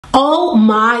Oh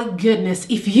my goodness,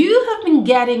 if you have been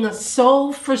getting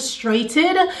so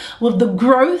frustrated with the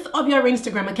growth of your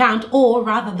Instagram account, or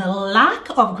rather the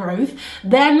lack of growth,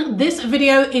 then this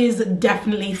video is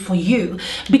definitely for you.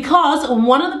 Because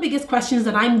one of the biggest questions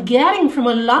that I'm getting from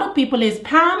a lot of people is,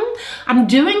 Pam, I'm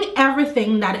doing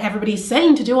everything that everybody's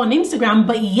saying to do on Instagram,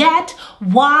 but yet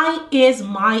why is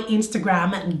my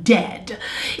Instagram dead?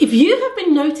 If you have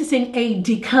been noticing a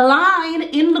decline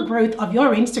in the growth of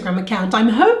your Instagram account, I'm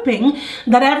hoping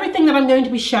that everything that I'm going to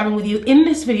be sharing with you in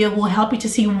this video will help you to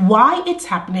see why it's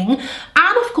happening,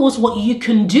 and of course what you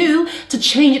can do to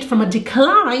change it from a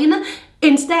decline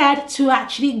instead to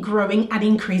actually growing and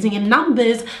increasing in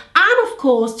numbers, and of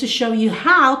course to show you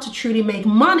how to truly make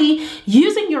money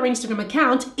using your Instagram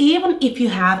account even if you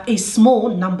have a small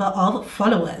number of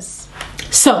followers.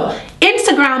 So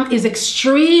Instagram is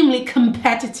extremely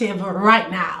competitive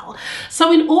right now.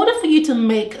 So in order for you to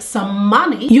make some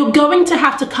money, you're going to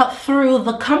have to cut through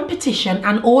the competition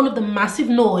and all of the massive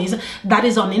noise that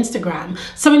is on Instagram.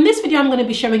 So in this video, I'm going to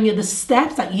be showing you the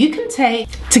steps that you can take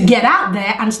to get out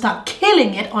there and start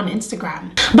killing it on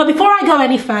Instagram. But before I go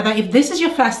any further, if this is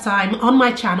your first time on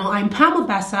my channel, I'm Pam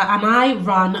Obessa and I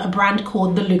run a brand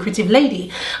called The Lucrative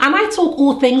Lady. And I talk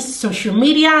all things social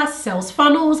media, sales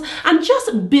funnels, and just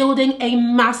building a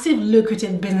massive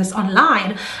lucrative business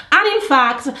online. And in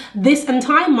fact, this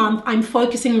entire month I'm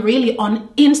focusing really on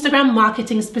Instagram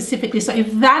marketing specifically. So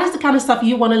if that is the kind of stuff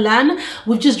you want to learn,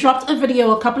 we've just dropped a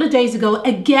video a couple of days ago,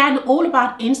 again all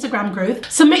about Instagram growth,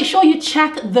 so make sure you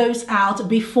check those out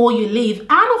before you leave.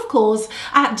 And of course,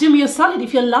 do me a solid,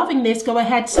 if you're loving this, go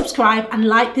ahead, subscribe and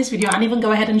like this video, and even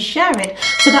go ahead and share it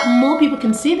so that more people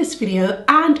can see this video,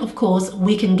 and of course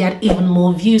we can get even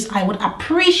more views. I would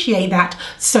appreciate that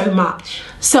so much.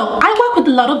 So I work with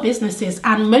a lot of businesses,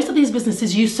 and most of these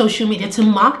businesses use social media to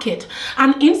market,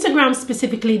 and Instagram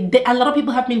specifically. A lot of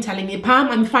people have been telling me, Pam,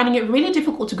 I'm finding it really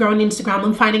difficult to grow on Instagram.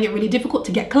 I'm finding it really difficult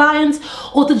to get clients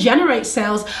or to generate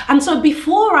sales. And so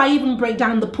before I even break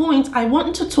down the point, I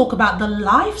want to talk about the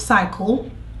life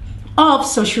cycle of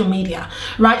social media,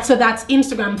 right? So that's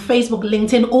Instagram, Facebook,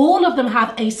 LinkedIn, all of them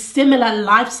have a similar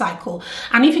life cycle.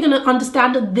 And if you're going to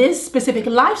understand this specific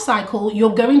life cycle,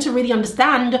 you're going to really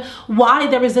understand why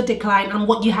there is a decline and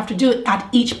what you have to do at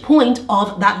each point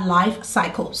of that life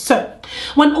cycle. So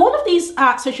when all of these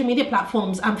social media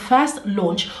platforms first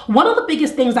launch, one of the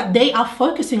biggest things that they are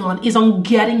focusing on is on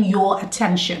getting your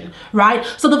attention, right?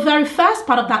 So the very first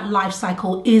part of that life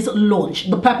cycle is launch.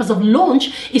 The purpose of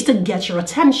launch is to get your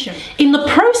attention. In the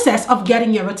process of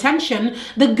getting your attention,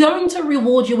 they're going to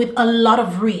reward you with a lot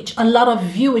of reach, a lot of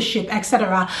viewership,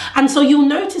 etc. And so you'll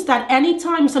notice that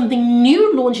anytime something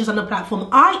new launches on the platform,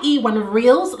 i.e. when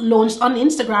Reels launched on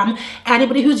Instagram,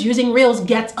 anybody who's using Reels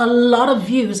gets a lot of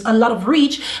views, a lot of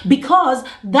reach, because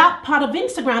that part of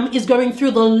Instagram is going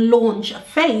through the launch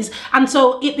phase. And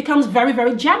so it becomes very,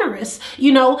 very generous,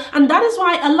 you know, and that is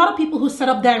why a lot of people who set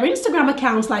up their Instagram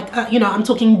accounts, like, you know, I'm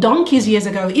talking donkeys years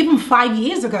ago, even 5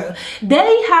 years ago,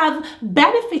 they have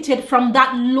benefited from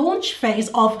that launch phase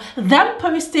of them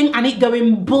posting and it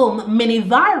going boom, mini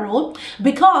viral,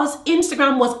 because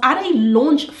Instagram was at a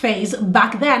launch phase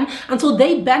back then, and so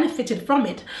they benefited from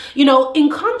it. You know, in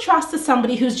contrast to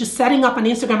somebody who's just setting up an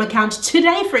Instagram account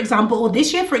today, for example, or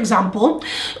this year, for example,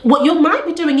 what you might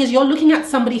be doing is you're looking at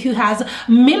somebody who has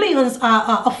millions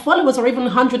of followers, or even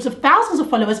hundreds of thousands of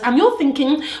followers, and you're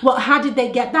thinking, well, how did they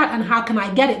get that and how can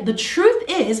I get it? The truth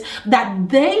is that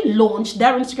they launched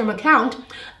their Instagram account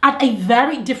at a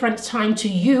very different time to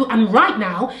you, and right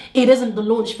now it isn't the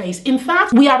launch phase. In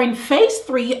fact, we are in phase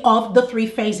 3 of the 3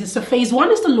 phases. So phase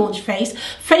 1 is the launch phase,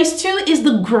 phase 2 is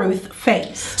the growth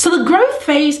phase. So the growth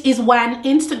phase is when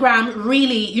Instagram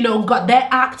really, you know, got their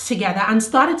act together and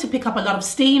started to pick up a lot of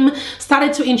steam,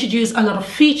 started to introduce a lot of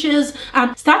features,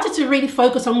 and started to really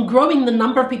focus on growing the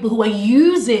number of people who are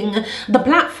using the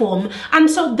platform. And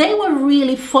so they were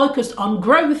really focused on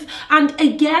growth, and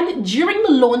again during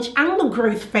the launch and the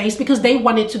growth phase, because they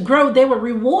wanted to grow, they were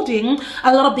rewarding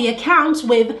a lot of the accounts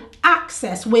with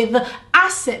access, with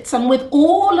assets, and with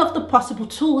all of the possible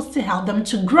tools to help them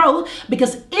to grow,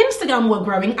 because Instagram were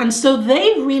growing, and so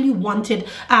they really wanted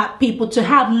people to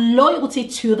have loyalty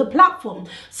to the platform.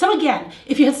 So again,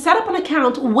 if you had set up an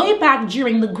account way back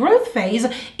during the growth phase,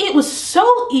 it was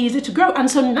so easy to grow. And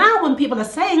so now when people are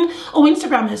saying, oh,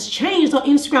 Instagram has changed, or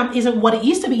Instagram isn't what it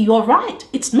used to be, you're right,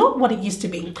 it's not what it used to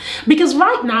be, because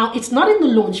right now it's not in the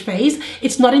launch phase,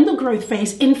 it's not in the growth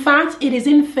phase. In fact, it is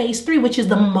in phase 3, which is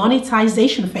the monetization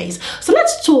monetization phase. So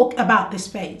let's talk about this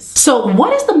phase. So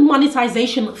what is the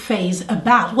monetization phase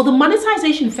about? Well, the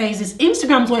monetization phase is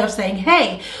Instagram's way of saying,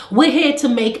 hey, we're here to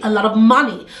make a lot of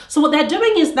money. So what they're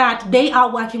doing is that they are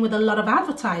working with a lot of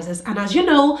advertisers. And as you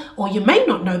know, or you may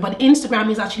not know, but Instagram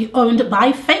is actually owned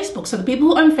by Facebook. So the people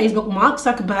who own Facebook, Mark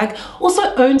Zuckerberg,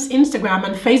 also owns Instagram,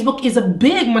 and Facebook is a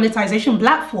big monetization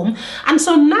platform. And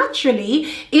so naturally,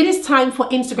 it is time for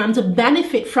Instagram to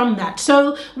benefit from that.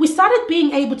 So we started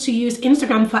being able to use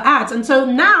Instagram for ads. And so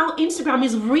now Instagram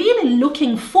is really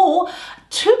looking for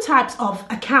two types of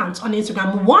accounts on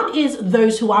Instagram. One is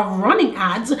those who are running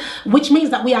ads, which means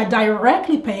that we are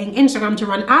directly paying Instagram to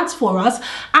run ads for us.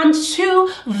 And two,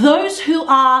 those who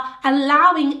are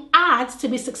allowing ads to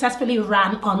be successfully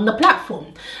ran on the platform.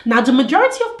 Now, the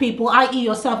majority of people, i.e.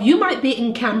 yourself, you might be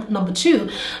in camp number two.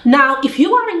 Now, if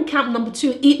you are in camp number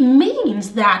two, it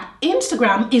means that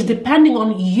Instagram is depending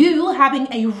on you having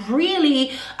a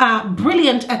really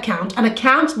brilliant account, an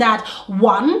account that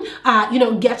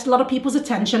gets a lot of people's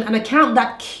attention, an account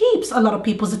that keeps a lot of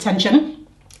people's attention,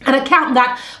 an account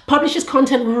that publishes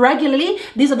content regularly.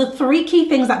 These are the three key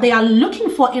things that they are looking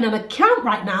for in an account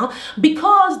right now,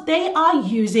 because they are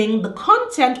using the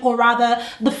content, or rather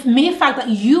the mere fact that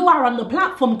you are on the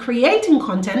platform creating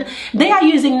content, they are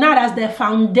using that as their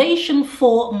foundation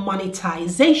for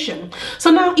monetization. So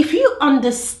now, if you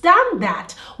understand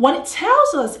that, what it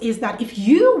tells us is that if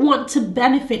you want to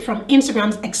benefit from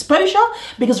Instagram's exposure,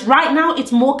 because right now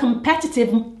it's more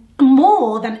competitive,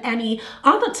 more than any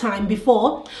other time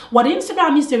before, what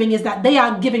Instagram is doing is that they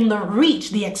are giving the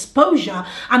reach, the exposure,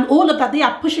 and all of that. They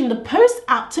are pushing the post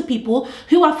out to people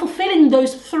who are fulfilling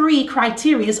those three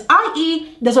criteria,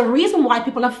 i.e. there's a reason why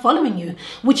people are following you,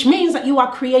 which means that you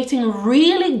are creating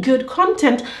really good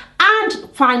content. And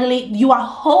finally, you are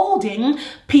holding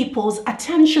people's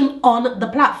attention on the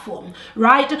platform,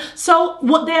 right? So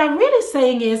what they are really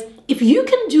saying is, if you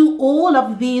can do all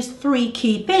of these three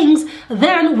key things,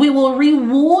 then we will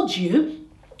reward you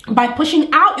by pushing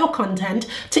out your content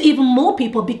to even more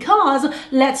people, because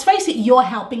let's face it, you're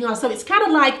helping us. So it's kind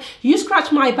of like you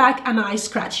scratch my back and I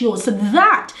scratch yours. So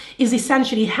that is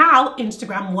essentially how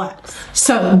Instagram works.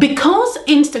 So because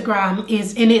Instagram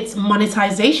is in its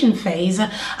monetization phase,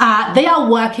 they are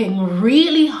working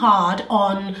really hard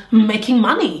on making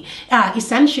money,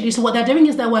 essentially. So what they're doing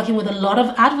is they're working with a lot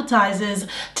of advertisers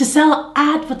to sell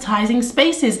advertising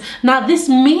spaces. Now, this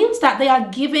means that they are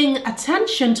giving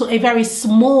attention to a very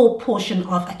small portion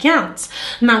of accounts.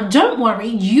 Now, don't worry,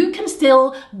 you can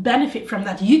still benefit from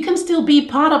that. You can still be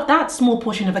part of that small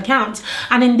portion of accounts.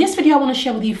 And in this video, I want to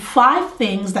share with you 5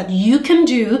 things that you can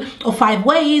do, or 5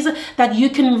 ways that you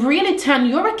can really turn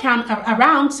your account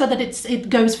around so that it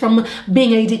goes from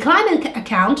being a declining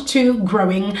account to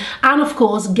growing, and of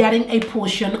course getting a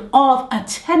portion of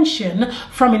attention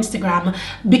from Instagram.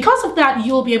 Because of that,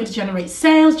 you'll be able to generate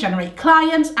sales, generate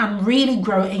clients, and really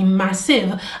grow a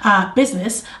massive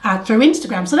business through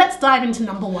Instagram. So let's dive into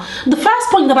number 1. The first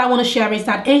point that I want to share is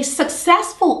that a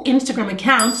successful Instagram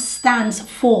account stands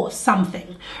for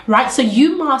something, right? So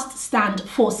you must stand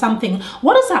for something.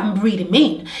 What does that really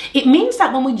mean? It means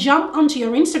that when we jump onto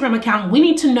your Instagram account, we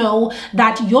need to know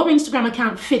that your Instagram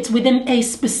account fits within a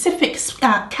specific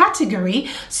category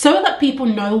so that people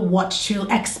know what to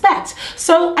expect.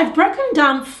 So I've broken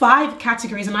down 5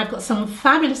 categories, and I've got some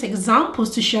fabulous examples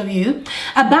to show you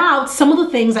about some of the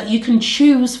things that you can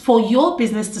choose for your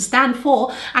business to stand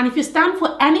for. And if you stand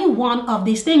for any one of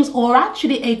these things, or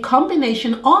actually a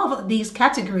combination of these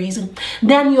categories,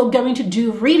 then you're going to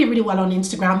do really, really well on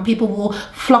Instagram. People will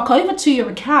flock over to your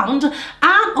account,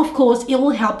 and of course it will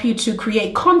help you to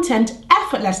create content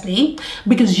effortlessly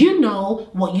because you know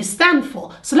what you stand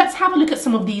for. So let's have a look at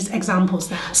some of these examples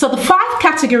now. So the 5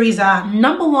 categories are: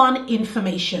 number 1,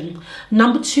 information;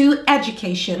 number 2,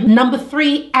 education; number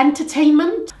 3,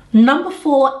 entertainment; number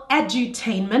 4,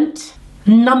 edutainment;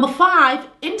 number 5,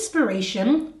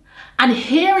 inspiration; and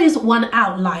here is one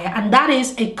outlier, and that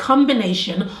is a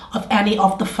combination of any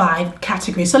of the 5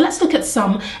 categories. So let's look at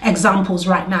some examples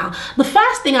right now. The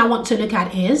first thing I want to look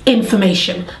at is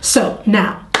information. So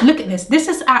now, look at this. This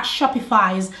is at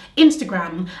Shopify's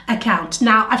Instagram account.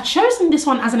 Now, I've chosen this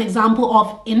one as an example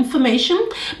of information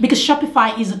because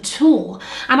Shopify is a tool.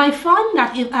 And I find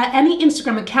that if any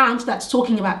Instagram account that's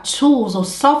talking about tools or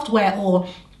software or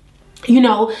you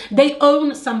know, they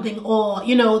own something, or,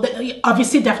 you know,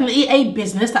 obviously definitely a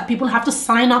business that people have to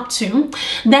sign up to,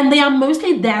 then they are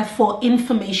mostly there for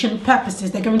information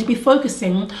purposes. They're going to be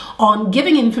focusing on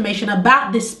giving information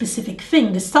about this specific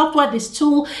thing, this software, this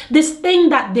tool, this thing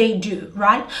that they do,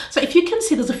 right? So if you can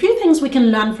see, there's a few things we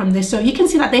can learn from this. So you can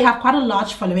see that they have quite a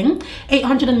large following.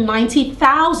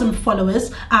 890,000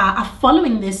 followers are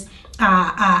following this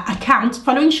account,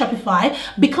 following Shopify,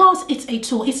 because it's a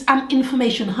tool, it's an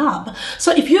information hub.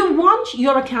 So if you want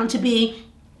your account to be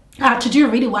to do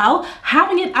really well,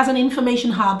 having it as an information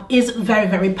hub is very,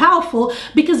 very powerful,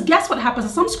 because guess what happens?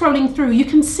 As I'm scrolling through, you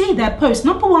can see their posts.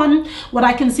 Number one, what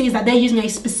I can see is that they're using a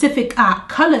specific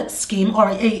color scheme, or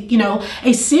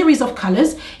a series of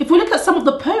colors. If we look at some of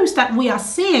the posts that we are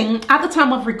seeing at the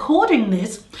time of recording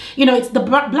this, you know, it's the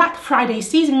Black Friday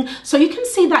season, so you can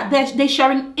see that they're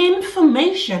sharing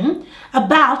information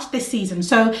about the season.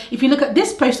 So if you look at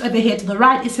this post over here to the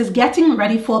right, it says getting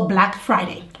ready for Black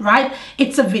Friday, right?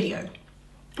 It's a video.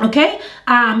 Okay,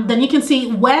 then you can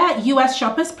see where US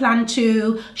shoppers plan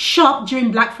to shop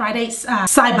during Black Friday,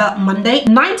 Cyber Monday.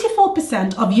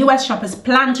 94% of US shoppers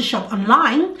plan to shop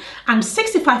online, and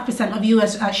 65% of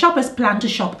US shoppers plan to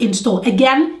shop in store.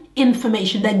 Again,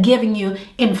 information. They're giving you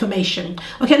information.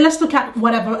 Okay, let's look at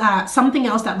whatever something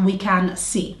else that we can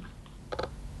see.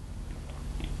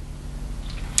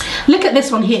 Look at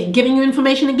this one here, giving you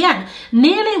information again.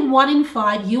 Nearly 1 in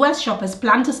 5 US shoppers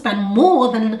plan to spend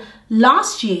more than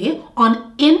last year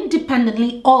on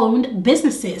independently owned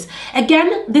businesses.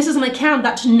 Again, this is an account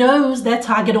that knows their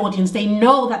target audience. They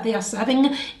know that they are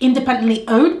serving independently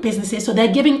owned businesses, so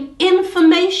they're giving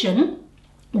information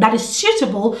that is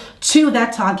suitable to their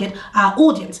target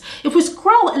audience. If we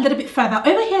scroll a little bit further,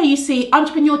 over here you see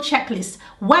entrepreneur checklist,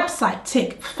 website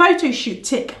tick, photo shoot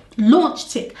tick, launch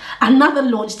tick, another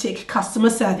launch tick, customer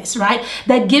service, right?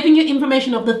 They're giving you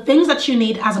information of the things that you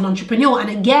need as an entrepreneur. And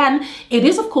again, it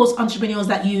is of course entrepreneurs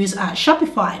that use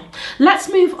Shopify. Let's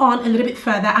move on a little bit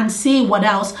further and see what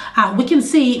else we can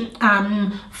see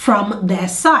from their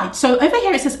site. So over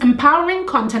here it says empowering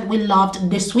content we loved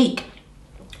this week.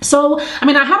 So, I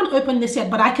mean, I haven't opened this yet,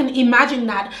 but I can imagine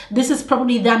that this is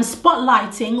probably them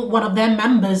spotlighting one of their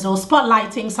members, or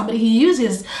spotlighting somebody who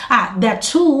uses their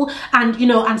tool, and, you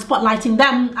know, and spotlighting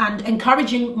them and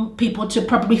encouraging people to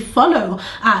probably follow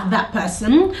that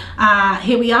person.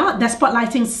 Here we are. They're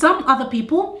spotlighting some other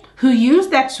people who use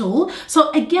their tool.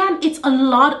 So again, it's a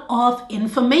lot of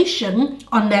information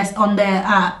on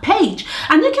their page,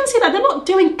 and you can see that they're not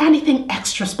doing anything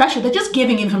extra special. They're just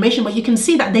giving information, but you can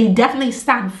see that they definitely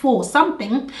stand for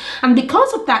something, and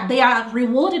because of that, they are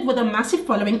rewarded with a massive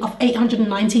following of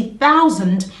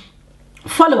 890,000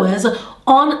 followers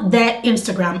on their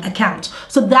Instagram account.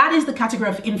 So that is the category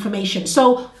of information.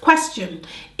 So question,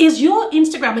 is your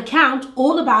Instagram account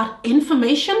all about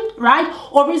information, right?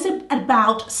 Or is it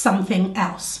about something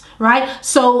else, right?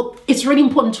 So it's really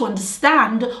important to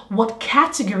understand what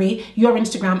category your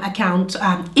Instagram account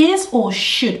is or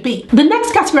should be. The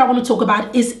next category I want to talk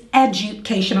about is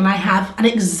education, and I have an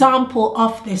example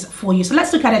of this for you. So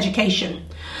let's look at education.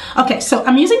 Okay, so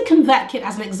I'm using ConvertKit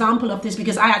as an example of this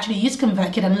because I actually use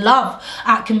ConvertKit and love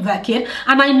ConvertKit,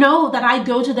 and I know that I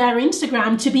go to their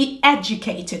Instagram to be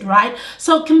educated, right?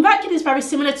 So ConvertKit is very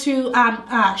similar to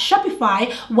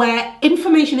Shopify, where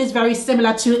information is very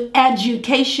similar to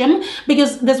education,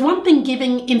 because there's one thing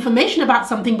giving information about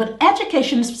something, but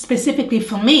education specifically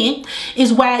for me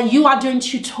is where you are doing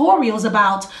tutorials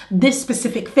about this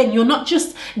specific thing. You're not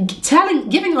just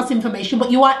giving us information,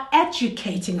 but you are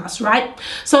educating us, right?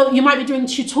 So you might be doing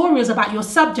tutorials about your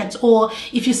subject, or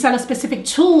if you sell a specific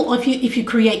tool, or if you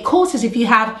create courses, if you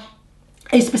have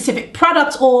a specific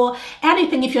product or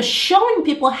anything, if you're showing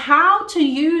people how to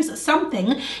use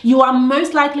something, you are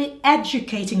most likely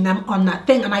educating them on that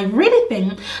thing. And I really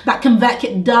think that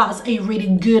ConvertKit does a really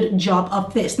good job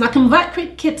of this. Now,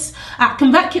 ConvertKit's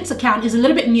account is a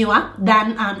little bit newer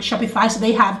than Shopify, so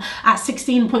they have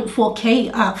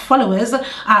 16.4K followers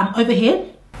over here.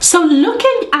 So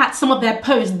looking at some of their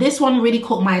posts, this one really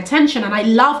caught my attention, and I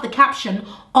love the caption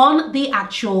on the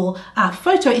actual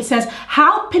photo. It says,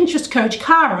 how Pinterest coach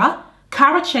Kara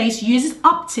Chase uses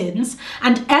opt-ins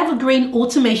and evergreen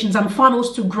automations and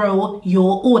funnels to grow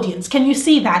your audience. Can you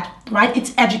see that, right?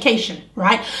 It's education,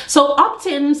 right? So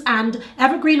opt-ins and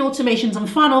evergreen automations and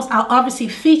funnels are obviously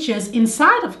features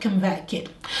inside of ConvertKit.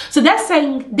 So they're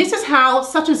saying this is how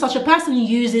such and such a person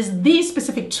uses these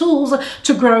specific tools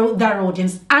to grow their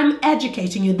audience. I'm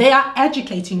educating you. They are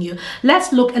educating you.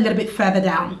 Let's look a little bit further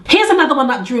down. Here's another one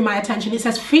that drew my attention. It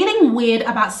says, feeling weird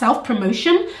about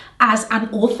self-promotion as an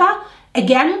author?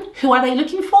 Again, who are they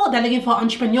looking for? They're looking for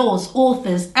entrepreneurs,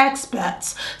 authors,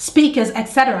 experts, speakers,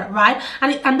 etc., right?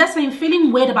 And that's why I'm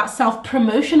feeling weird about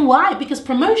self-promotion. Why? Because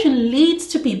promotion leads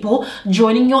to people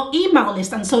joining your email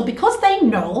list. And so because they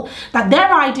know that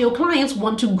their ideal clients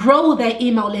want to grow their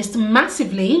email list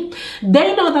massively,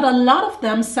 they know that a lot of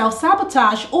them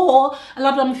self-sabotage, or a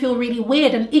lot of them feel really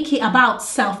weird and icky about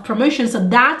self-promotion. So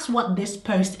that's what this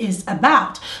post is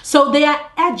about. So they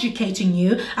are educating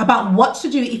you about what to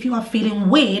do if you are feeling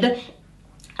weird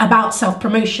about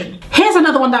self-promotion. Here's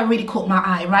another one that really caught my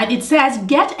eye, right? It says,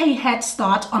 get a head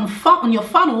start on your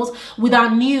funnels with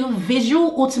our new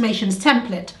visual automations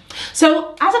template.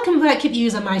 So as a ConvertKit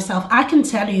user myself, I can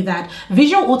tell you that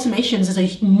visual automations is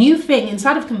a new thing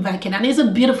inside of ConvertKit, and it's a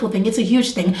beautiful thing. It's a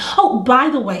huge thing. Oh, by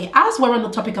the way, as we're on the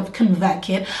topic of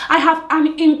ConvertKit, I have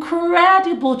an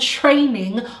incredible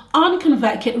training on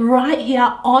ConvertKit right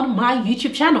here on my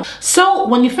YouTube channel. So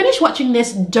when you finish watching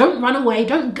this, don't run away,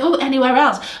 don't go anywhere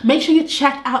else. Make sure you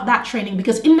check out that training,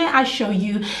 because in there I show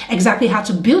you exactly how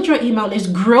to build your email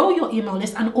list, grow your email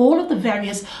list, and all of the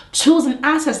various tools and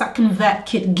assets that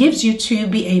ConvertKit gives you to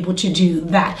be able to do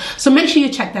that. So make sure you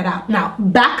check that out. Now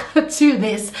back to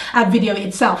this video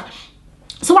itself.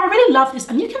 So I really love this,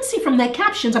 and you can see from their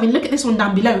captions, I mean, look at this one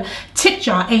down below. Tip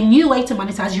jar, a new way to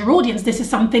monetize your audience. This is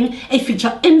something, a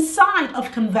feature inside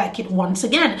of ConvertKit once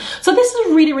again. So this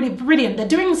is really, really brilliant. They're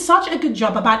doing such a good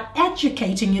job about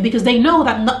educating you, because they know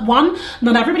that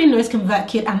not everybody knows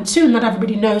ConvertKit, and two, not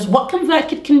everybody knows what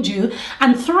ConvertKit can do,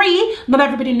 and three, not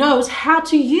everybody knows how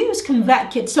to use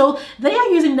ConvertKit. So they are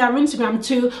using their Instagram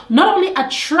to not only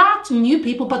attract new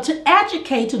people, but to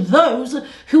educate those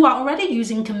who are already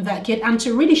using ConvertKit, and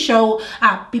to really show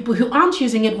people who aren't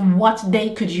using it what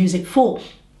they could use it for.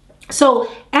 So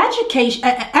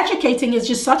educating is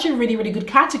just such a really, really good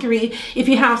category. If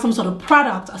you have some sort of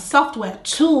product, a software,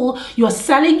 tool, you're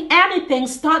selling anything,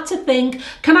 start to think,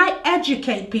 can I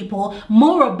educate people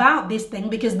more about this thing?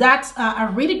 Because that's a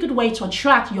really good way to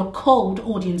attract your cold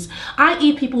audience,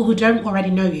 i.e. people who don't already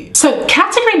know you. So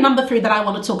category number 3 that I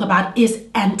want to talk about is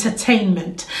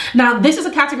entertainment. Now, this is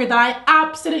a category that I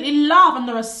absolutely love, and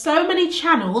there are so many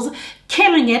channels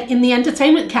killing it in the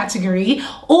entertainment category,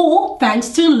 all thanks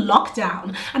to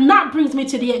lockdown. And that brings me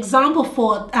to the example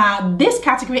for this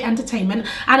category, entertainment,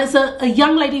 and it's a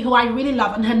young lady who I really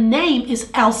love, and her name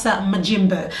is Elsa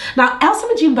Majimbo. Now Elsa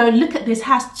Majimbo, look at this,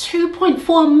 has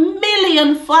 2.4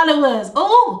 million followers.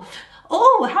 Oh,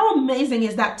 how amazing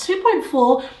is that?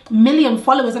 2.4 million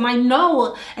followers. And I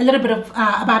know a little bit of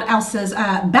about Elsa's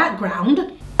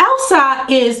background. Elsa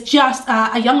is just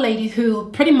a young lady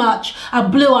who pretty much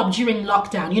blew up during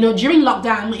lockdown. You know, during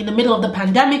lockdown, in the middle of the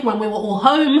pandemic, when we were all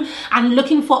home and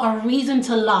looking for a reason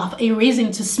to laugh, a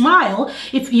reason to smile.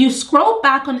 If you scroll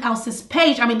back on Elsa's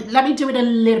page, I mean, let me do it a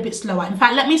little bit slower. In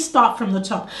fact, let me start from the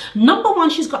top. Number 1,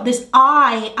 she's got this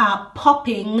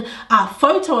eye-popping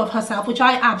photo of herself, which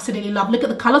I absolutely love. Look at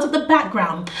the colors of the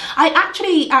background. I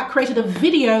actually created a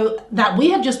video that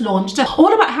we have just launched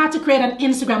all about how to create an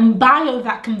Instagram bio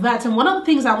that converts, and one of the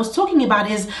things I was talking about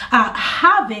is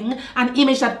having an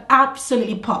image that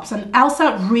absolutely pops, and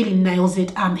Elsa really nails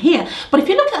it here. But if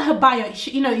you look at her bio,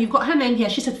 you know, you've got her name here.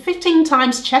 She's a 15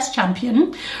 times chess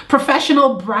champion,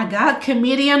 professional bragger,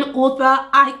 comedian, author,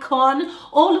 icon,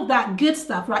 all of that good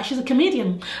stuff, right? She's a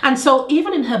comedian, and so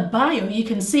even in her bio you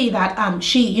can see that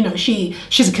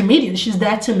she's a comedian. She's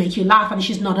there to make you laugh, and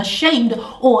she's not ashamed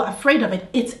or afraid of it.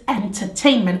 It's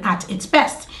entertainment at its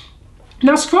best.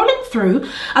 Now, scrolling through,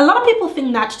 a lot of people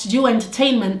think that to do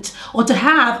entertainment, or to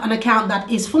have an account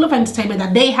that is full of entertainment,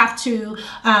 that they have to,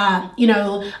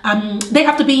 they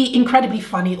have to be incredibly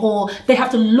funny, or they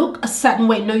have to look a certain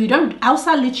way. No, you don't.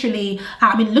 Elsa literally,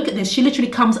 I mean, look at this. She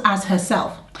literally comes as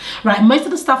herself. Right, most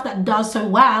of the stuff that does so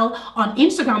well on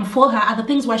Instagram for her are the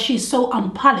things where she's so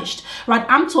unpolished. Right,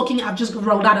 I'm talking, I've just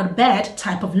rolled out of bed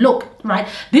type of look. Right,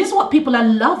 this is what people are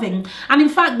loving, and in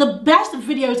fact, the best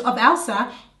videos of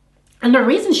Elsa, and the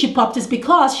reason she popped is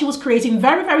because she was creating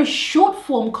very, very short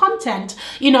form content,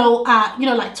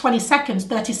 like 20 seconds,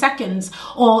 30 seconds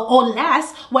or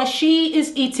less, where she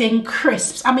is eating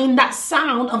crisps. I mean, that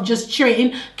sound of just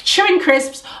chewing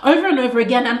crisps over and over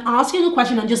again and asking a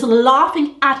question and just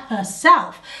laughing at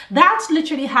herself. That's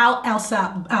literally how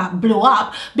Elsa blew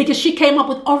up, because she came up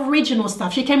with original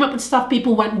stuff. She came up with stuff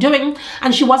people weren't doing,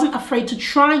 and she wasn't afraid to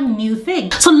try new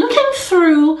things. So looking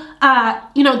through,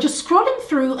 just scrolling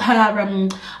through her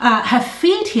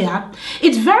feed here,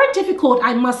 it's very difficult,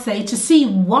 I must say, to see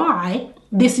why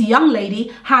this young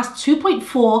lady has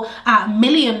 2.4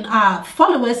 million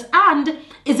followers and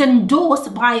is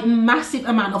endorsed by a massive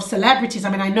amount of celebrities. I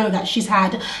mean, I know that she's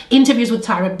had interviews with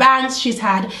Tyra Banks, she's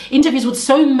had interviews with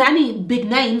so many big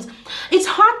names. It's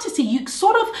hard to see. You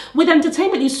sort of, with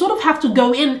entertainment, you sort of have to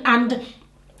go in and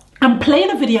play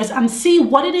the videos and see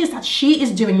what it is that she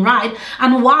is doing right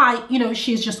and why, you know,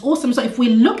 she's just awesome. So if we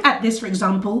look at this, for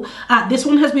example, this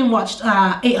one has been watched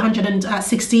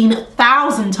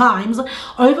 816,000 times,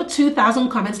 over 2,000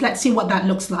 comments. Let's see what that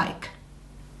looks like.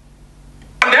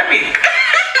 Pandemic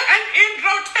and in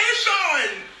rotation.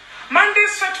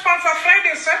 Monday's sweatpants are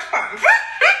Friday's sweatpants.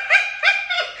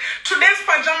 Today's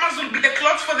pajamas will be the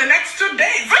clothes for the next 2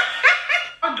 days.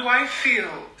 How do I feel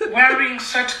wearing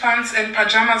sweatpants and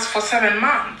pajamas for 7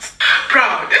 months?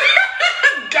 Proud.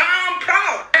 Damn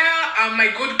proud. Where are my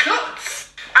good clothes?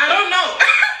 I don't know.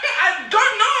 I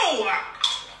don't know.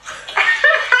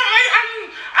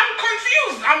 I'm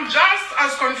confused. I'm just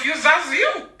as confused as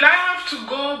you. I have to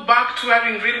go back to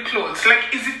wearing real clothes.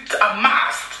 Like, is it a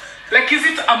must? Like, is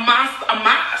it a must?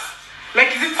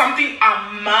 Like, is it something a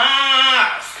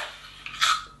must?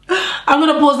 I'm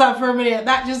gonna pause that for a minute.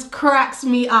 That just cracks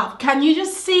me up. Can you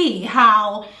just see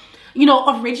how, you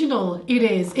know, original it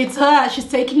is? It's her. She's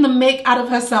taking the mick out of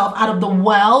herself, out of the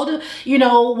world. You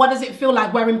know, what does it feel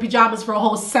like wearing pajamas for a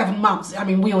whole 7 months? I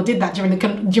mean, we all did that during the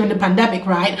pandemic,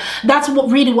 right? That's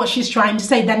what she's trying to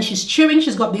say. Then she's chewing.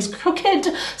 She's got these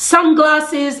crooked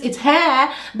sunglasses. It's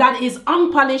hair that is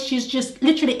unpolished. She's just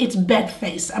literally, it's bed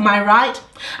face. Am I right?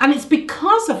 And it's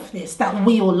because of this that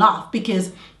we all laugh,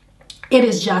 because it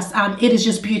is just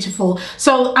beautiful.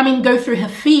 So, I mean, go through her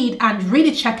feed and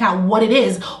really check out what it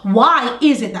is. Why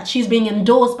is it that she's being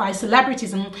endorsed by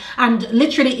celebrities and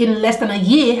literally in less than a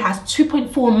year has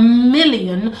 2.4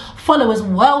 million followers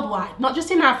worldwide, not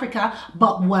just in Africa,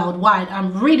 but worldwide.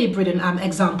 Really brilliant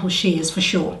example she is, for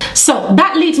sure. So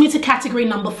that leads me to category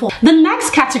number 4. The next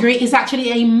category is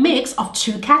actually a mix of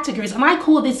 2 categories, and I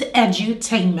call this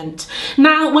edutainment.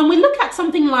 Now, when we look at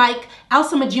something like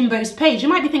Elsa Majimbo's page, you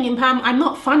might be thinking, Pam, I'm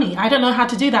not funny. I don't know how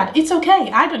to do that. It's okay.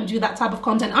 I don't do that type of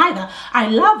content either. I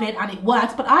love it and it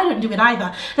works, but I don't do it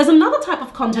either. There's another type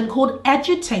of content called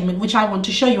edutainment, which I want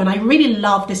to show you, and I really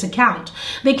love this account.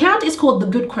 The account is called The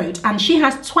Good Quote, and she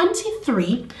has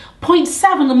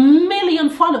 23.7 million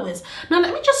followers. Now,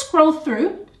 let me just scroll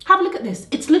through. Have a look at this.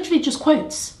 It's literally just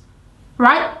quotes,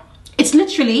 right? It's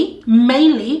literally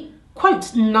mainly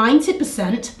quotes,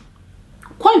 90%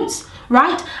 quotes.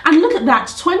 Right? And look at that,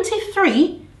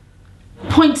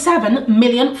 23.7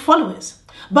 million followers.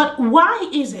 But why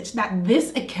is it that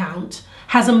this account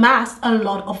has amassed a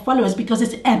lot of followers? Because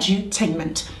it's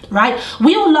edutainment, right?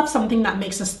 We all love something that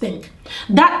makes us think.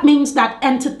 That means that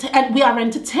we are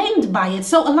entertained by it.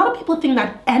 So a lot of people think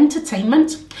that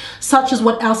entertainment, such as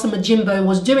what Elsa Majimbo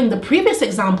was doing, the previous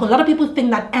example, a lot of people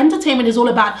think that entertainment is all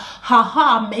about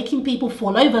haha, making people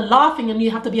fall over, laughing, and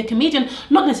you have to be a comedian.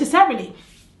 Not necessarily.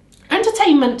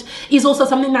 Entertainment is also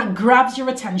something that grabs your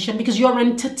attention because you're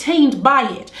entertained by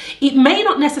it. It may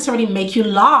not necessarily make you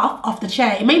laugh off the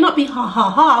chair. It may not be ha ha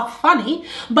ha funny,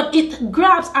 but it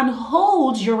grabs and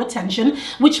holds your attention,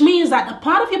 which means that a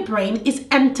part of your brain is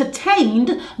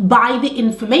entertained by the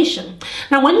information.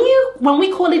 Now, when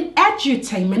we call it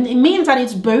edutainment, it means that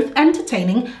it's both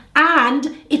entertaining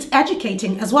and it's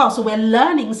educating as well. So we're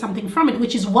learning something from it,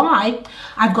 which is why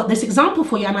I've got this example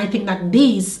for you. And I think that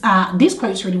these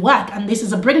quotes really work. And this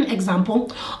is a brilliant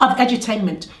example of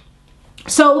edutainment.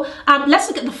 So let's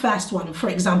look at the first one, for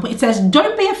example. It says,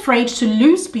 don't be afraid to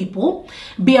lose people.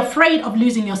 Be afraid of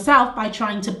losing yourself by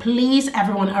trying to please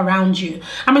everyone around you.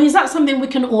 I mean, is that something we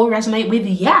can all resonate with?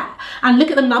 Yeah. And look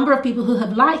at the number of people who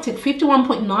have liked it.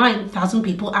 51.9 thousand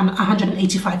people and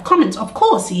 185 comments. Of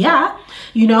course, yeah.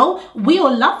 You know, we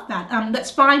all love that. Let's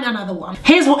find another one.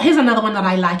 Here's another one that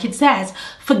I like. It says,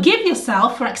 forgive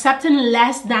yourself for accepting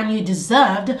less than you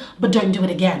deserved, but don't do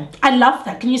it again. I love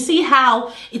that. Can you see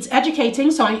how it's educating?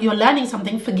 So you're learning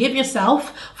something. Forgive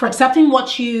yourself for accepting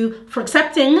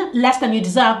less than you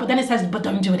deserve, but then it says, but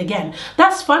don't do it again.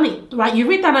 That's funny, right? You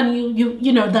read that and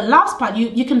you know, the last part,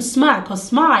 you can smirk or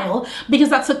smile because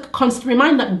that's a constant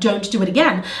reminder, don't do it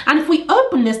again. And if we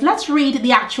open this, let's read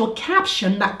the actual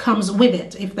caption that comes with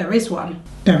it, if there is one.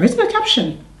 There is no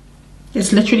caption.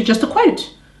 It's literally just a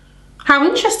quote. How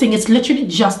interesting. It's literally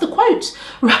just the quote,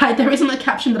 right? There isn't a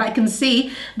caption that I can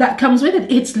see that comes with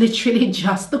it. It's literally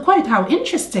just the quote. How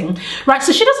interesting, right?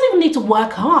 So she doesn't even need to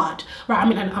work hard, right? I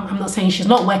mean, I'm not saying she's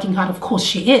not working hard. Of course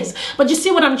she is. But you see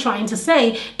what I'm trying to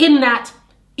say in that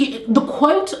the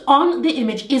quote on the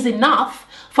image is enough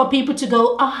for people to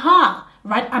go, aha,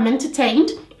 right? I'm entertained.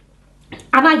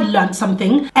 and I've learned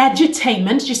something.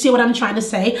 Edutainment, you see what I'm trying to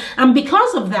say? And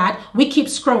because of that, we keep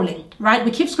scrolling, right?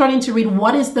 We keep scrolling to read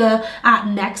what is the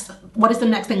next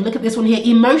thing. Look at this one here.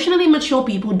 Emotionally mature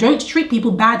people don't treat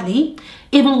people badly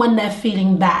even when they're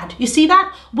feeling bad. You see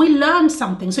that? We learn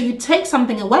something, so you take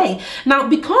something away. Now,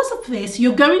 because of this,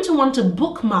 you're going to want to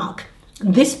bookmark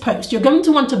this post. You're going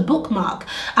to want to bookmark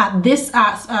this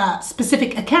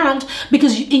specific account,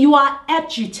 because you are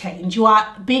edutained. You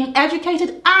are being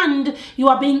educated and you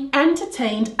are being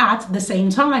entertained at the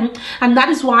same time. And that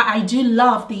is why I do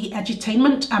love the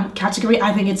edutainment category.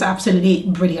 I think it's absolutely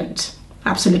brilliant.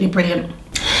 Absolutely brilliant.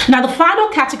 Now, the final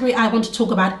category I want to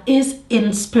talk about is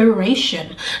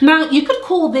inspiration. Now, you could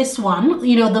call this one,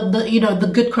 you know, the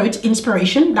good quote,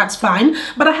 inspiration. That's fine.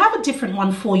 But I have a different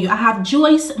one for you. I have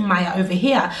Joyce Meyer over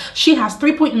here. She has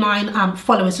 3.9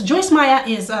 followers. So Joyce Meyer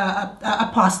is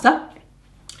a pastor.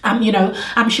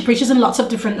 She preaches in lots of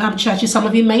different churches. Some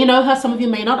of you may know her, some of you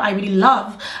may not. I really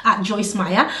love Joyce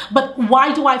Meyer. But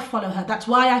why do I follow her? That's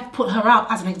why I've put her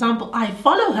up as an example. I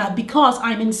follow her because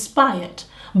I'm inspired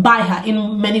by her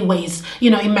in many ways.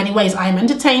 In many ways, I am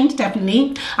entertained,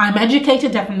 definitely. I'm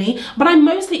educated, definitely. But I'm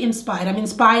mostly inspired. I'm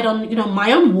inspired on,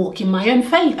 my own walk, in my own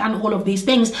faith, and all of these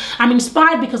things. I'm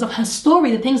inspired because of her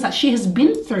story, the things that she has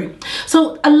been through.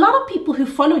 So a lot of people who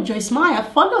follow Joyce Meyer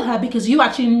follow her because you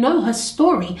actually know her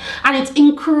story, and it's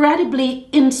incredibly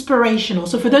inspirational.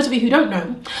 So for those of you who don't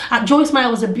know, Joyce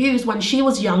Meyer was abused when she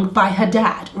was young by her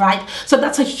dad, right? So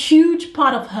that's a huge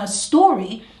part of her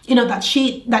story, that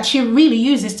she really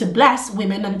uses to bless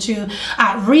women and to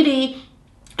really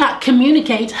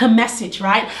communicate her message,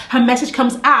 right? Her message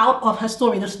comes out of her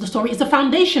story. The story is the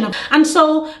foundation of, and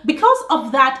so because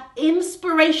of that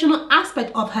inspirational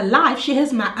aspect of her life, she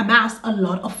has amassed a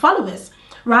lot of followers,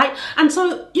 right? And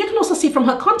so you can also see from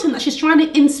her content that she's trying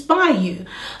to inspire you.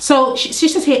 So she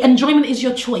says here, enjoyment is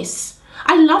your choice.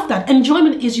 I love that.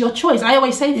 Enjoyment is your choice. I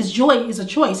always say this, joy is a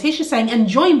choice. Here she's saying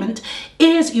enjoyment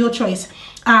is your choice.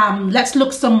 Let's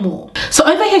look some more. So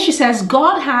over here she says,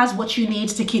 God has what you need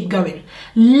to keep going.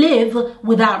 Live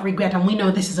without regret. And we know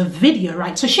this is a video,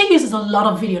 right? So she uses a lot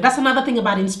of video. That's another thing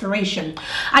about inspiration.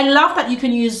 I love that you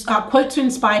can use quotes to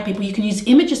inspire people. You can use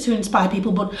images to inspire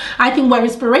people. But I think where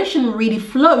inspiration really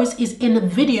flows is in the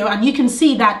video. And you can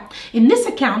see that in this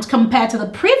account compared to the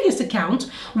previous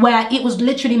account where it was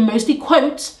literally mostly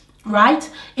quotes, right?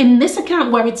 In this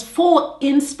account where it's for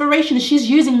inspiration, she's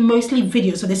using mostly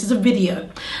video. So this is a video,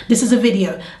 this is a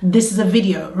video, this is a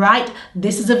video, right?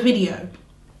 This is a video.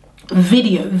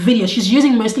 She's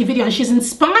using mostly video, and she's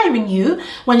inspiring you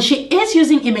when she is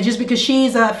using images, because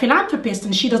she's a philanthropist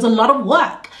and she does a lot of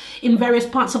work in various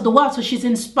parts of the world. So she's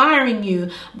inspiring you,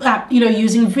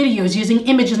 using videos, using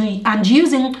images, and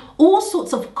using all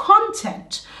sorts of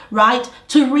content, right,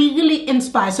 to really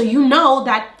inspire. So you know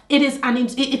that it is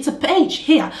it's a page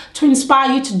here to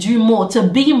inspire you to do more, to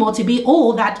be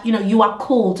all that you are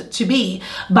called to be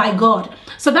by God.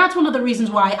 So that's one of the reasons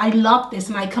why I love this,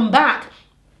 and I come back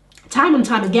time and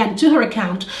time again to her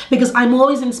account, because I'm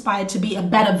always inspired to be a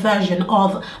better version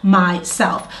of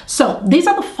myself. So these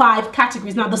are the 5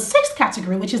 categories. Now the 6th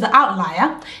category, which is the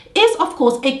outlier, is of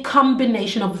course a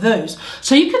combination of those.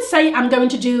 So you could say I'm going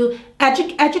to do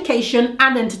education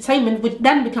and entertainment, which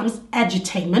then becomes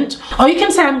edutainment. Or you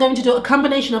can say I'm going to do a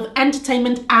combination of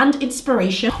entertainment and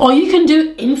inspiration. Or you can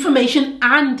do information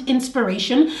and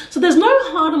inspiration. So there's no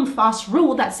hard and fast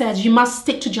rule that says you must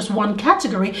stick to just one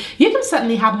category. You can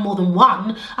certainly have more than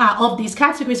one of these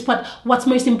categories, but what's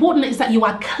most important is that you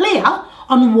are clear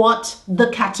on what the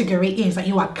category is, that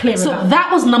you are clear about. So that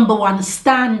was number 1,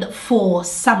 stand for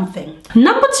something.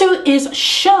 Number 2 is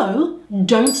show,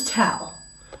 don't tell.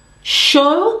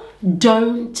 Show,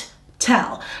 don't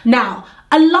tell. Now,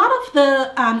 a lot of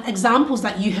the examples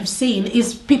that you have seen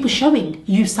is people showing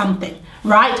you something,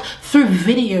 right? Through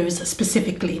videos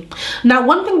specifically. Now,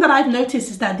 one thing that I've noticed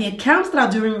is that the accounts that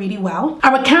are doing really well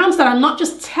are accounts that are not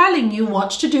just telling you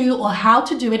what to do or how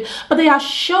to do it, but they are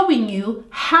showing you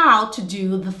how to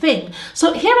do the thing.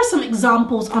 So here are some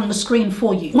examples on the screen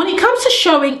for you. When it comes to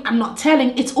showing and not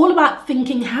telling, it's all about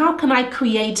thinking, how can I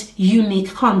create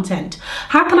unique content?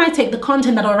 How can I take the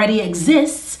content that already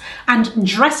exists and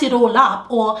dress it all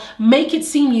up, or make it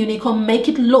seem unique, or make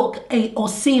it look or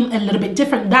seem a little bit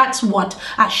different? That's what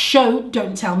show,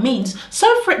 don't tell means. So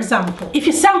for example, if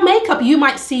you sell makeup, you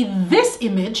might see this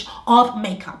image of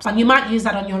makeup and you might use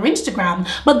that on your Instagram,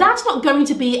 but that's not going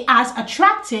to be as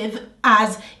attractive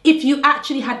as if you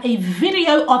actually had a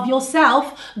video of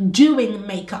yourself doing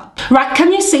makeup, right?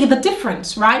 Can you see the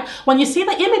difference, right? When you see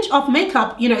the image of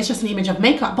makeup, it's just an image of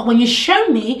makeup, but when you show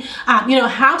me,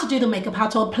 how to do the makeup, how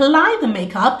to apply the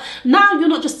makeup, now now you're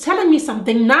not just telling me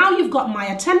something, now you've got my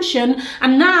attention,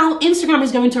 and now Instagram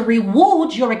is going to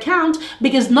reward your account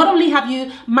because not only have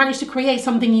you managed to create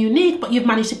something unique, but you've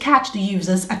managed to catch the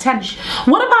user's attention.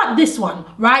 What about this one,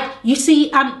 right? You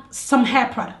see some hair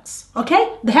products,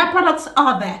 okay? The hair products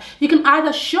are there. You can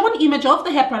either show an image of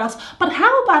the hair products, but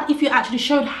how about if you actually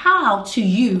showed how to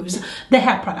use the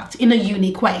hair product in a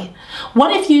unique way?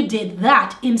 What if you did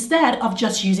that instead of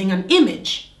just using an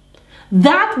image?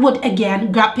 That would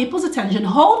again grab people's attention,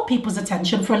 hold people's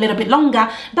attention for a little bit longer.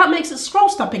 That makes it scroll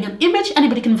stopping. An image,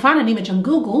 anybody can find an image on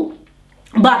Google.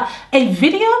 But a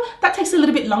video, that takes a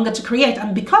little bit longer to create,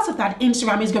 and because of that,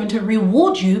 Instagram is going to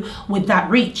reward you with that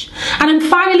reach. And then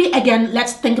finally, again,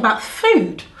 let's think about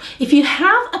food. If you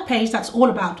have a page that's all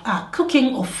about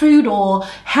cooking or food or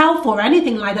health or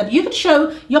anything like that, you could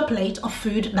show your plate of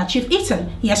food that you've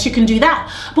eaten. Yes, you can do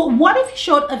that. But what if you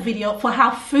showed a video for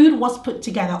how food was put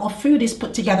together, or food is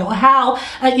put together, or how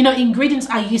ingredients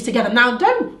are used together? Now,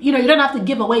 you don't have to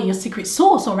give away your secret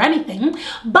sauce or anything,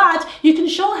 but you can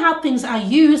show how things are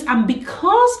used, and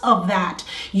because of that,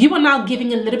 you are now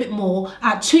giving a little bit more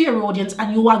to your audience,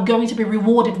 and you are going to be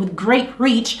rewarded with great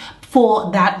reach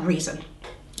for that reason.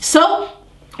 So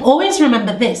always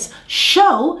remember this: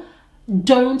 show,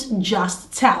 don't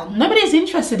just tell. Nobody is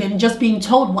interested in just being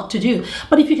told what to do.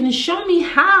 But if you can show me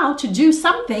how to do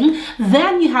something,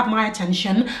 then you have my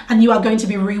attention, and you are going to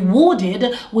be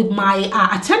rewarded with my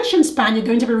attention span. You're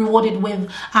going to be rewarded with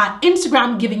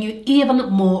Instagram giving you even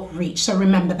more reach. So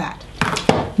remember that.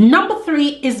 Number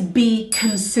 3 is be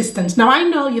consistent. Now, I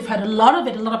know you've heard a lot of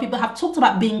it. A lot of people have talked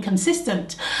about being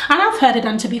consistent, and I've heard it,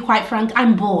 and to be quite frank,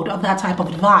 I'm bored of that type of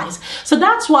advice. So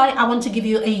that's why I want to give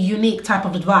you a unique type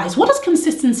of advice. What does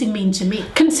consistency mean to me?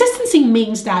 Consistency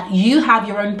means that you have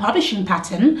your own publishing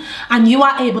pattern and you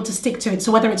are able to stick to it.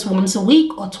 So whether it's once a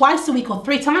week or twice a week or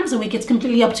 3 times a week, it's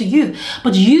completely up to you.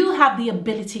 But you have the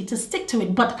ability to stick to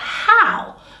it. But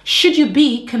how should you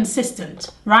be consistent,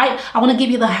 right? I want to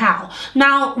give you the how.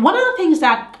 Now, one of the things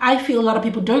that I feel a lot of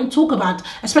people don't talk about,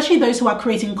 especially those who are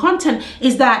creating content,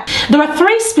 is that there are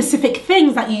 3 specific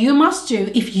things that you must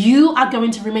do if you are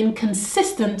going to remain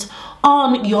consistent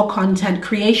on your content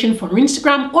creation for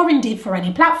Instagram or indeed for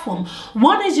any platform.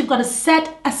 One is you've got to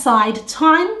set aside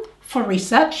time for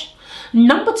research.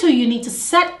 Number 2, you need to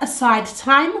set aside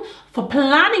time for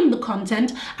planning the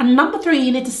content. And number 3,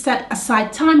 you need to set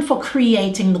aside time for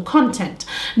creating the content.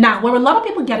 Now, where a lot of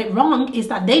people get it wrong is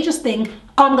that they just think,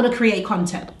 oh, I'm going to create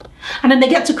content. And then they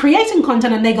get to creating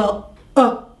content and they go,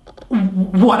 oh,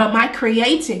 what am I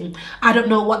creating? I don't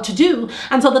know what to do.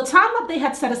 And so the time that they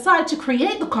had set aside to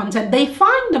create the content, they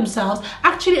find themselves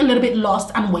actually a little bit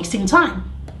lost and wasting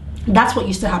time. That's what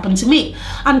used to happen to me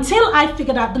until I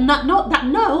figured out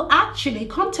that actually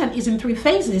content is in 3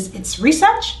 phases. It's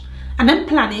research, and then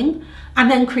planning, and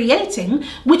then creating,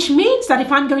 which means that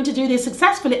if I'm going to do this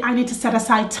successfully, I need to set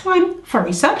aside time for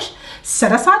research,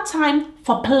 set aside time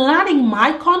for planning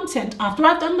my content after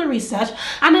I've done the research,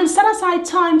 and then set aside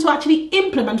time to actually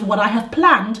implement what I have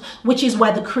planned, which is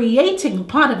where the creating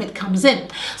part of it comes in.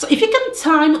 So if you can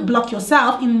time block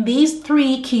yourself in these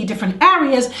 3 key different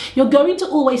areas, you're going to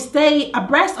always stay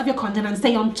abreast of your content and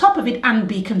stay on top of it and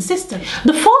be consistent.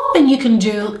 The 4th thing you can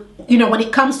do, when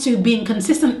it comes to being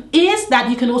consistent, is that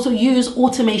you can also use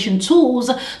automation tools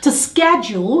to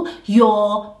schedule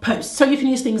your posts. So you can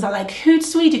use things like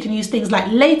Hootsuite, you can use things like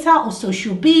Later or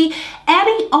Social Bee.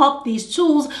 Any of these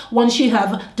tools, once you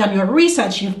have done your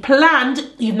research, you've planned,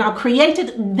 you've now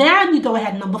created, then you go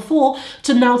ahead, number 4,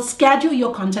 to now schedule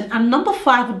your content. And number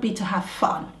 5 would be to have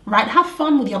fun, right? Have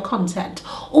fun with your content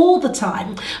all the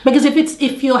time, because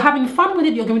if you're having fun with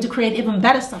it, you're going to create even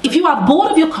better stuff. If you are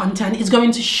bored of your content, it's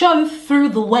going to show through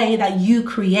the way that you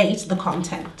create the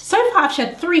content. So far I've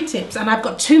shared 3 tips, and I've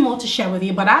got 2 more to share with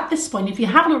you, but at this point, if you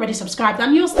haven't already subscribed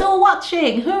and you're still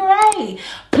watching, hooray,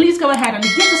 please go ahead and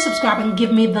hit the subscribe and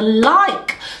give me the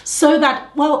like, so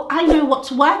that, well, I know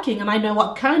what's working and I know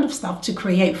what kind of stuff to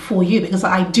create for you, because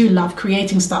I do love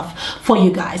creating stuff for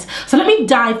you guys. So let me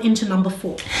dive into number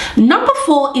 4. Number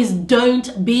 4 is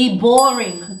don't be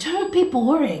boring. Don't be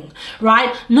boring,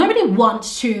 right? Nobody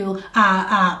wants to,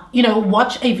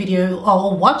 watch a video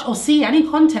or watch or see any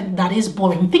content that is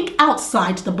boring. Think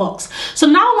outside the box. So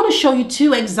now I want to show you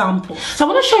 2 examples. So I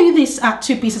want to show you these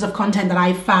 2 pieces of content that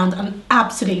I found and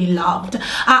absolutely loved.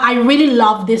 I really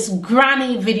love this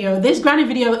granny video. This granny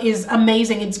video is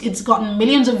amazing. It's gotten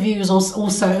millions of views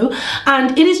also,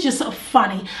 and it is just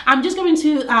funny. I'm just going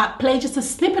to play just a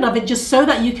snippet of it just so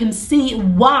that you can see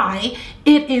why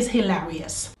it is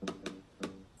hilarious.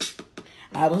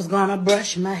 I was gonna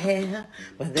brush my hair,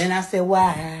 but then I said,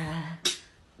 why?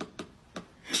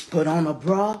 Put on a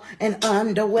bra and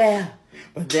underwear.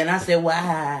 but then I said,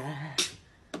 why?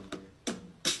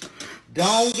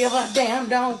 Don't give a damn,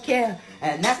 don't care,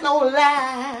 and that's no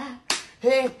lie.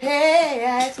 Hey, hey,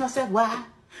 I ask myself why.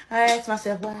 I ask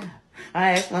myself why.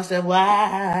 I ask myself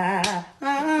why.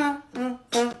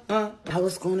 I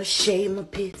was gonna shave my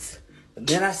pits, but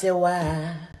then I said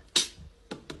why.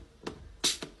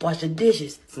 Wash the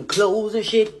dishes, some clothes and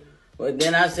shit, but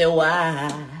then I said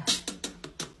why.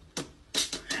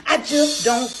 I just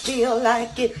don't feel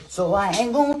like it, so I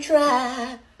ain't gonna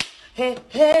try. Hey,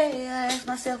 hey, I ask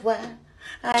myself why.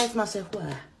 I ask myself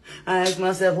why. I ask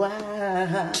myself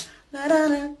why. Da, da,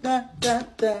 da, da, da,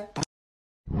 da.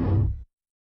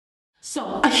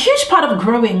 So a huge part of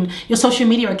growing your social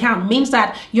media account means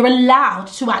that you're allowed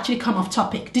to actually come off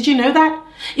topic. Did you know that?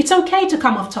 It's okay to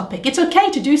come off topic. It's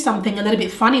okay to do something a little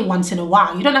bit funny once in a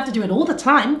while. You don't have to do it all the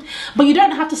time, but you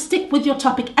don't have to stick with your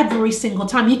topic every single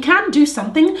time. You can do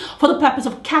something for the purpose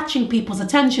of catching people's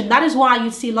attention. That is why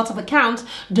you see lots of accounts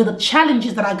do the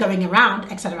challenges that are going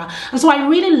around, etc. And so I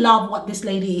really love what this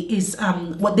lady is,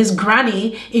 what this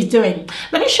granny is doing.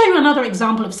 Let me show you another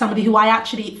example of somebody who I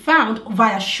actually found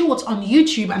via shorts on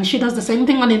YouTube, and she does the same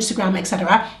thing on Instagram,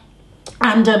 etc.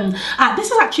 And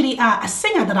this is actually a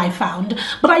singer that I found,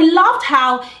 but I loved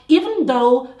how even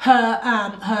though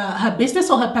her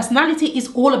business or her personality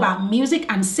is all about music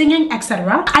and singing,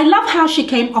 etc., I love how she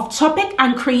came off topic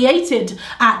and created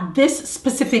this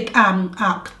specific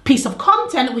piece of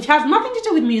content which has nothing to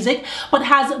do with music but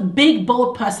has big,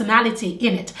 bold personality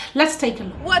in it. Let's take a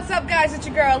look. What's up, guys? It's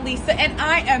your girl Lisa, and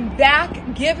I am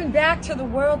back, giving back to the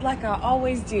world like I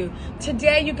always do.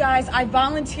 Today, you guys, I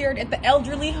volunteered at the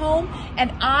elderly home, and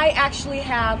I actually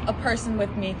have a person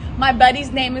with me. My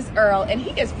buddy's name is Earl, and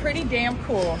he is pretty damn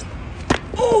cool.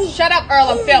 Ooh, shut up, Earl,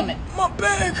 I'm filming. My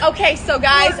bag. Okay, so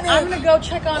guys, I'm gonna go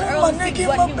check on Earl and see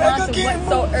what he wants and what's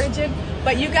so urgent.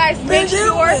 But you guys make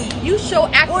sure you show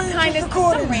acts of kindness to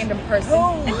some random person.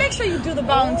 And make sure you do the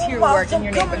volunteer work in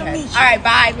your neighborhood. Alright,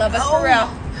 bye. Love us for real.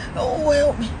 Oh,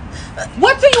 help me.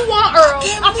 What do you want, Earl?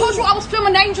 I told you I was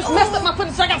filming, now you just messed up my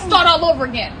footage, so I gotta start all over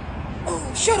again.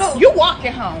 Oh, shut up. You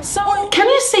walking home. So can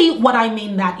you see what I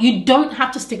mean, that you don't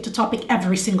have to stick to topic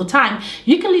every single time?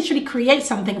 You can literally create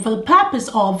something for the purpose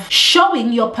of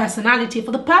showing your personality,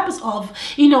 for the purpose of,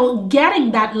 you know,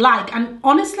 getting that like. And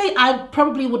honestly, I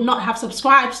probably would not have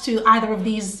subscribed to either of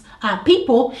these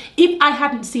people if I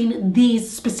hadn't seen these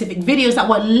specific videos that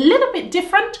were a little bit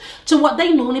different to what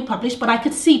they normally publish, but I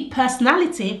could see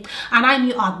personality and I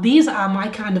knew, these are my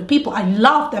kind of people. I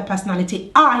love their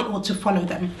personality. I ought to follow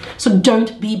them. So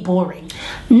don't be boring.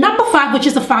 Number 5, which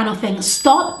is the final thing,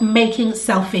 stop making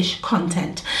selfish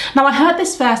content. Now, I heard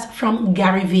this first from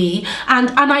Gary Vee,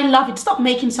 and I love it. Stop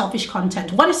making selfish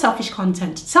content. What is selfish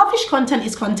content? Selfish content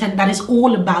is content that is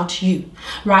all about you,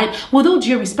 right? With all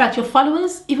due respect, your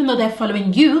followers, even though they're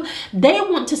following you, they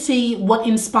want to see what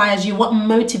inspires you, what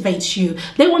motivates you.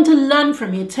 They want to learn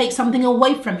from you, take something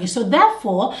away from you. So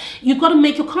therefore, you've got to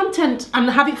make your content and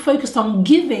have it focused on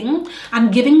giving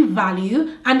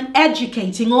value and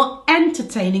educating or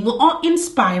entertaining or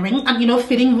inspiring, and, you know,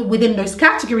 fitting within those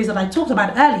categories that I talked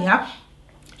about earlier.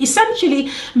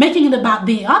 Essentially making it about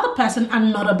the other person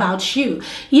and not about you.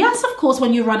 Yes, of course,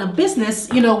 when you run a business,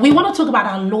 you know, we want to talk about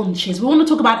our launches. We want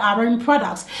to talk about our own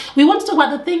products. We want to talk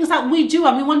about the things that we do,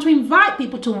 and we want to invite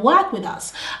people to work with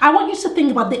us. I want you to think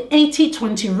about the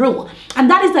 80-20 rule. And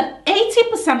that is that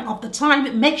 80% of the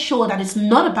time, make sure that it's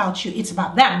not about you, it's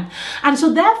about them. And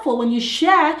so therefore, when you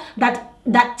share that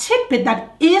tidbit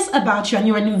that is about you and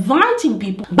you're inviting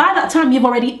people, by that time you've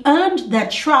already earned their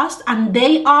trust, and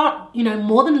they are, you know,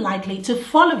 more than likely to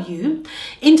follow you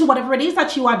into whatever it is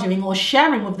that you are doing or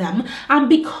sharing with them. And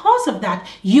because of that,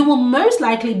 you will most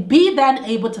likely be then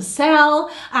able to sell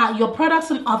your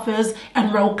products and offers,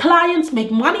 enroll clients,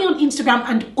 make money on Instagram,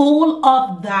 and all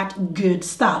of that good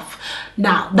stuff.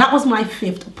 Now, that was my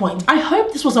 5th point. I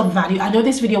hope this was of value. I know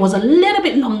this video was a little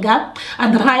bit longer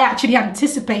and than I actually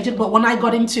anticipated, but when I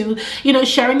got into, you know,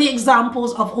 sharing the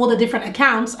examples of all the different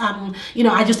accounts, you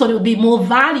know, I just thought it would be more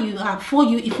value for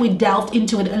you if we delved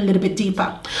into it a little bit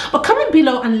deeper. But comment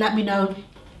below and let me know,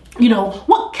 you know,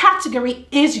 what category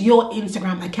is your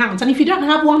Instagram account? And if you don't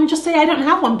have one, just say I don't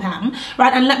have one, Pam,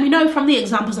 right? And let me know from the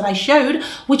examples that I showed,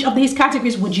 which of these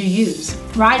categories would you use,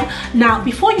 right? Now,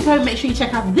 before you go, make sure you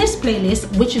check out this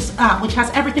playlist, which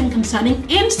has everything concerning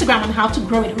Instagram and how to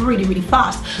grow it really, really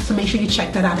fast. So make sure you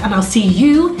check that out, and I'll see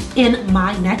you in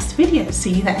my next video.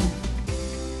 See you then.